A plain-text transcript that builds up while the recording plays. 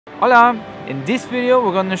Hola! In this video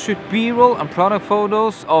we're gonna shoot B-roll and product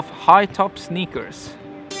photos of high-top sneakers.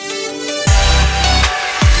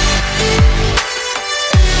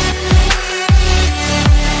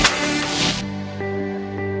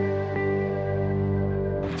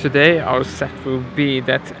 Today our set will be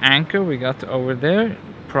that anchor we got over there.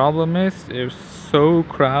 Problem is it's so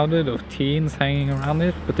crowded of teens hanging around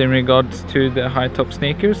it, but in regards to the high top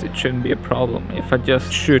sneakers it shouldn't be a problem if I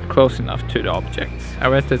just shoot close enough to the object. I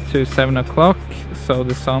waited to 7 o'clock so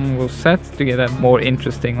the sun will set to get a more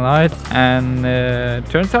interesting light, and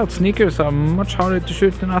turns out sneakers are much harder to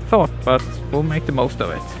shoot than I thought, but we'll make the most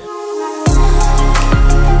of it.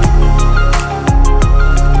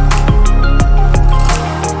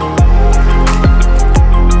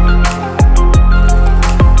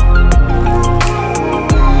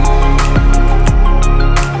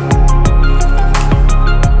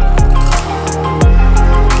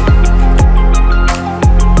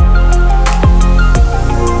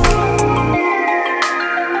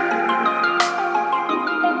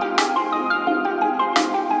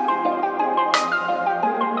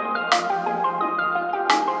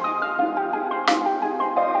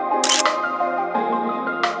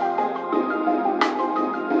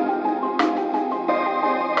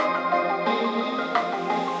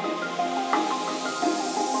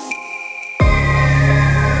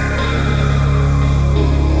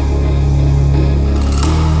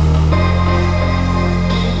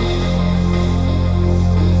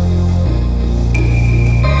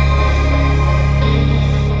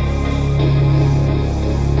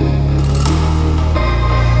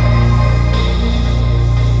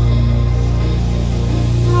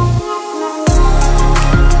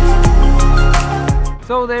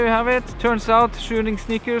 So there you have it. Turns out shooting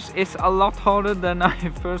sneakers is a lot harder than I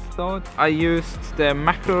first thought. I used the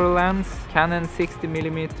macro lens, Canon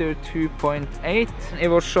 60mm 2.8. It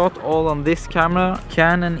was shot all on this camera,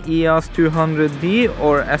 Canon EOS 200D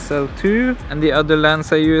or SL2, and the other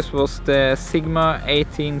lens I used was the Sigma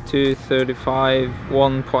 18-35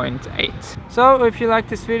 1.8. So if you like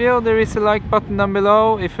this video, there is a like button down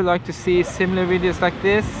below. If you like to see similar videos like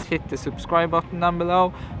this, hit the subscribe button down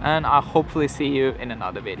below, and I'll hopefully see you in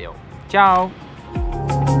another video. Ciao!